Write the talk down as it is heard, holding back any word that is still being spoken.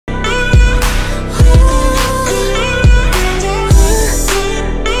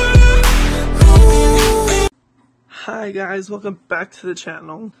Hi guys, welcome back to the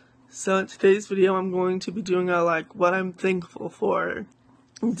channel. So in today's video I'm going to be doing what I'm thankful for.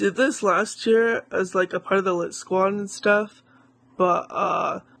 I did this last year as a part of the Lit Squad and stuff, but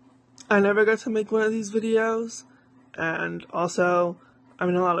I never got to make one of these videos, and also I'm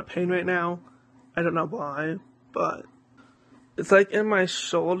in a lot of pain right now. I don't know why, but it's in my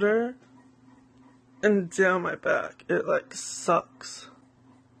shoulder and down my back. It sucks.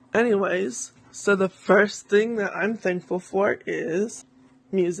 Anyways, so the first thing that I'm thankful for is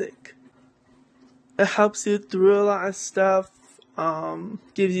music. It helps you through a lot of stuff,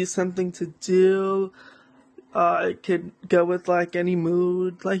 gives you something to do. It could go with any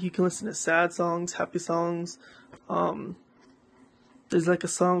mood. You can listen to sad songs, happy songs. There's a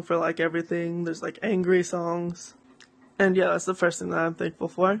song for everything. There's angry songs. And yeah, that's the first thing that I'm thankful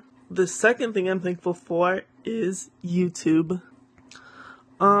for. The second thing I'm thankful for is YouTube.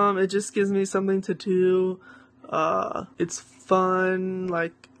 It just gives me something to do. It's fun.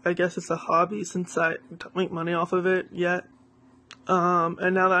 I guess it's a hobby since I don't make money off of it yet.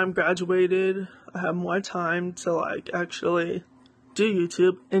 And now that I'm graduated, I have more time to actually do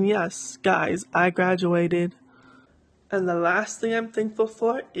YouTube. And yes, guys, I graduated. And the last thing I'm thankful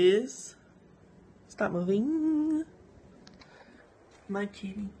for is, stop moving, my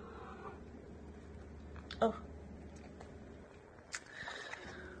kitty. Oh.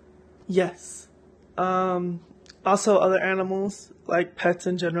 Yes. Also other animals, pets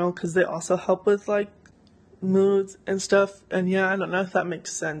in general, because they also help with, moods and stuff. And yeah, I don't know if that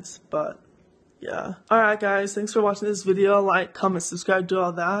makes sense, but yeah. Alright guys, thanks for watching this video. Like, comment, subscribe, do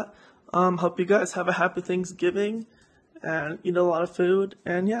all that. Hope you guys have a happy Thanksgiving and eat a lot of food.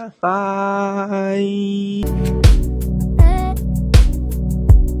 And yeah, bye!